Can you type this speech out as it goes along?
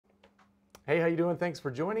Hey, how you doing? Thanks for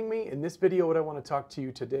joining me. In this video, what I want to talk to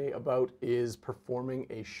you today about is performing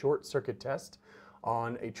a short circuit test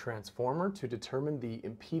on a transformer to determine the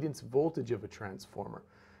impedance voltage of a transformer.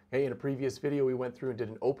 Okay, in a previous video, we went through and did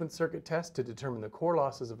an open circuit test to determine the core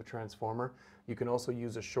losses of a transformer. You can also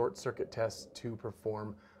use a short circuit test to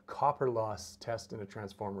perform copper loss test in a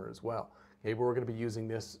transformer as well. Okay, but we're going to be using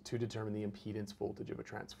this to determine the impedance voltage of a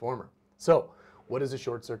transformer. So, what is a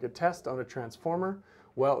short circuit test on a transformer?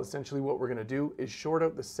 Well, essentially what we're going to do is short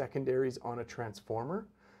out the secondaries on a transformer,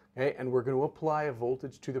 okay, and we're going to apply a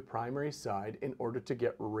voltage to the primary side in order to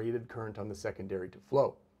get rated current on the secondary to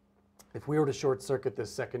flow. If we were to short circuit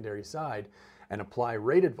this secondary side and apply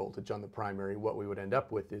rated voltage on the primary, what we would end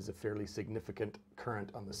up with is a fairly significant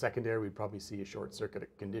current on the secondary. We'd probably see a short circuit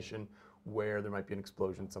condition where there might be an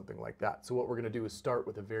explosion, something like that. So what we're going to do is start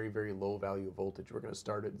with a very, very low value of voltage. We're going to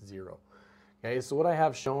start at 0. Okay, so what I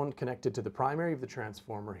have shown connected to the primary of the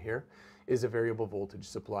transformer here is a variable voltage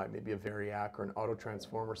supply, maybe a variac or an auto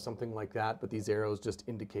transformer, something like that, but these arrows just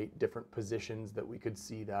indicate different positions that we could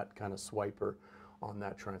see that kind of swiper on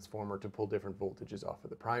that transformer to pull different voltages off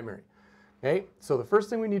of the primary. Okay, so the first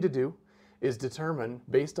thing we need to do is determine,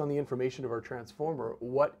 based on the information of our transformer,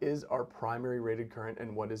 what is our primary rated current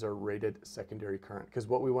and what is our rated secondary current, because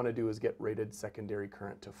what we want to do is get rated secondary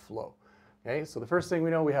current to flow. Okay, so the first thing we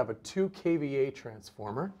know, we have a 2 kVA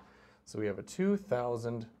transformer. So we have a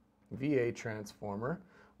 2000 VA transformer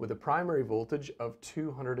with a primary voltage of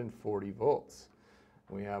 240 volts.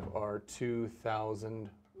 We have our 2000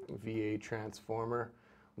 VA transformer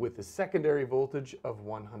with a secondary voltage of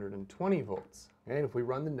 120 volts. Okay, and if we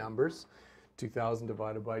run the numbers, 2000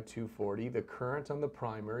 divided by 240, the current on the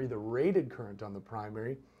primary, the rated current on the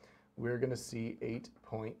primary, we're going to see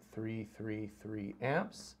 8.333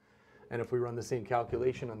 amps. And if we run the same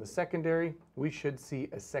calculation on the secondary, we should see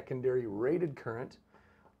a secondary rated current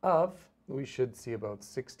of, we should see about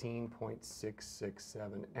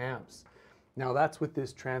 16.667 amps. Now that's with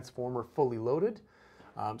this transformer fully loaded,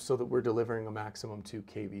 so that we're delivering a maximum 2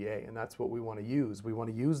 kVA, and that's what we want to use. We want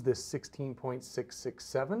to use this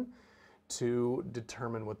 16.667 to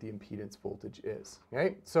determine what the impedance voltage is.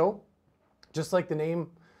 Okay, so just like the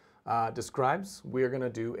name describes, we are going to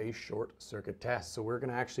do a short circuit test. So we're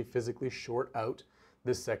going to actually physically short out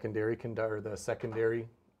this secondary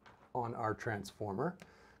on our transformer,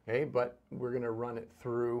 okay, but we're going to run it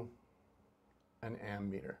through an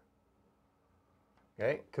ammeter,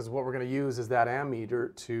 okay, because what we're going to use is that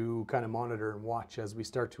ammeter to kind of monitor and watch as we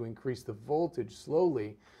start to increase the voltage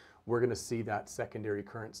slowly. We're going to see that secondary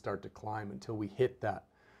current start to climb until we hit that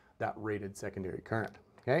rated secondary current.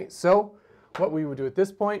 Okay, so what we would do at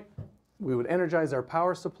this point, we would energize our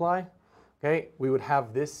power supply. Okay, we would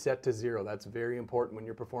have this set to 0. That's very important when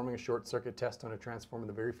you're performing a short circuit test on a transformer.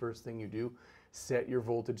 The very first thing you do, set your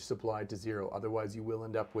voltage supply to 0. Otherwise, you will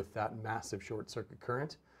end up with that massive short circuit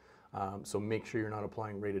current. So make sure you're not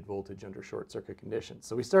applying rated voltage under short circuit conditions.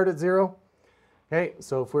 So we start at 0. Okay,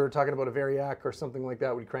 so if we were talking about a variac or something like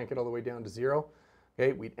that, we'd crank it all the way down to 0.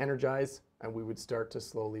 Okay, we'd energize and we would start to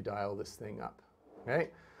slowly dial this thing up. Okay.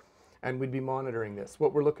 And we'd be monitoring this.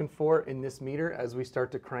 What we're looking for in this meter as we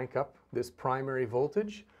start to crank up this primary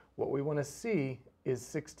voltage, what we want to see is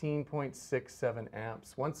 16.67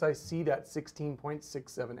 amps. Once I see that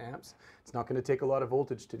 16.67 amps, it's not going to take a lot of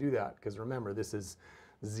voltage to do that, because remember, this is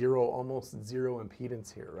almost zero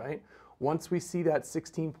impedance here, right? Once we see that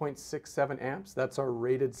 16.67 amps, that's our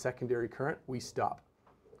rated secondary current, we stop.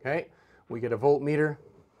 Okay? We get a voltmeter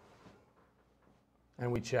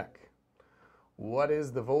and we check. What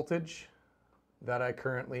is the voltage that I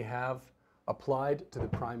currently have applied to the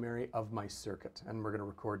primary of my circuit? And we're going to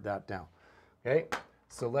record that down. Okay,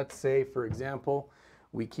 so let's say, for example,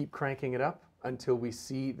 we keep cranking it up until we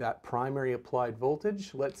see that primary applied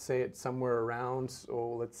voltage. Let's say it's somewhere around,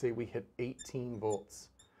 so let's say we hit 18 volts.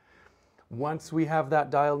 Once we have that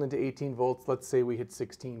dialed into 18 volts, let's say we hit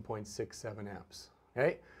 16.67 amps.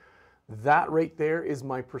 Okay, that right there is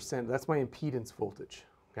my percent, that's my impedance voltage.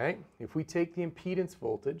 Okay, if we take the impedance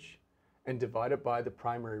voltage and divide it by the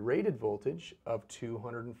primary rated voltage of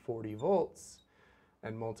 240 volts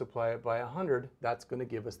and multiply it by 100, that's going to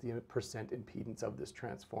give us the percent impedance of this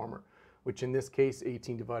transformer, which in this case,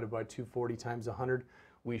 18 divided by 240 times 100,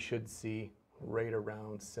 we should see right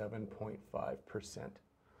around 7.5%.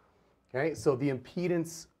 Okay, so the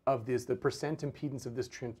impedance of this, the percent impedance of this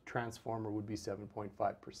transformer would be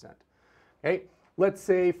 7.5%. Okay. Let's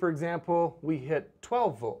say, for example, we hit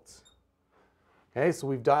 12 volts. Okay, so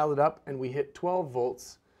we've dialed it up and we hit 12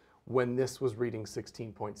 volts when this was reading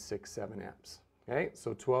 16.67 amps. Okay,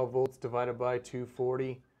 so 12 volts divided by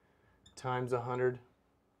 240 times 100,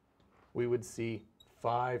 we would see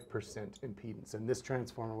 5% impedance. And this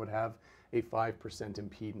transformer would have a 5%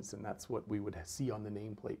 impedance, and that's what we would see on the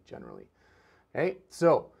nameplate generally. Okay,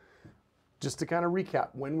 so just to kind of recap,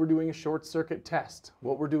 when we're doing a short circuit test,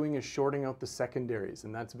 what we're doing is shorting out the secondaries,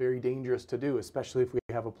 and that's very dangerous to do, especially if we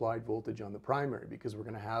have applied voltage on the primary, because we're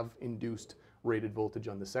going to have induced rated voltage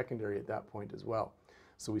on the secondary at that point as well.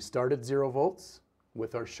 So we start at 0 volts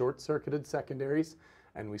with our short-circuited secondaries,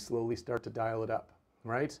 and we slowly start to dial it up,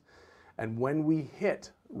 right? And when we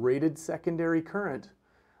hit rated secondary current,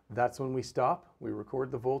 that's when we stop, we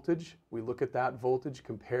record the voltage, we look at that voltage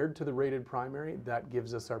compared to the rated primary, that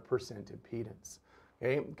gives us our percent impedance,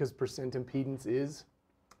 okay? Because percent impedance is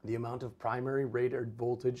the amount of primary rated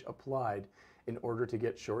voltage applied in order to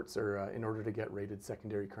get in order to get rated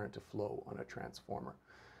secondary current to flow on a transformer,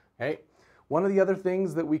 okay? One of the other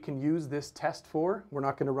things that we can use this test for, we're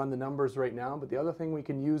not going to run the numbers right now, but the other thing we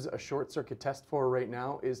can use a short circuit test for right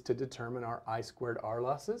now is to determine our I²R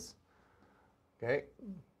losses, okay?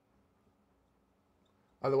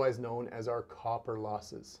 Otherwise known as our copper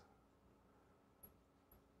losses.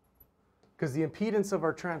 Because the impedance of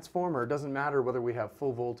our transformer doesn't matter whether we have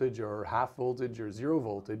full voltage or half voltage or 0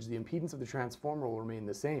 voltage, the impedance of the transformer will remain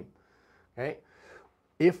the same, okay?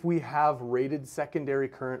 If we have rated secondary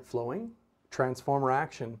current flowing, transformer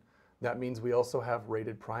action, that means we also have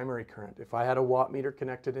rated primary current. If I had a wattmeter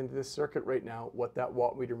connected into this circuit right now, what that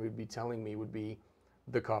wattmeter would be telling me would be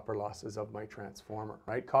the copper losses of my transformer,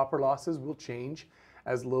 right? Copper losses will change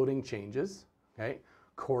as loading changes, okay?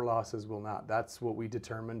 Core losses will not. That's what we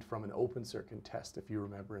determined from an open circuit test, if you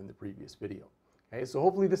remember in the previous video. Okay, so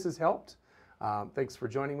hopefully this has helped. Thanks for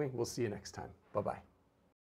joining me. We'll see you next time. Bye-bye.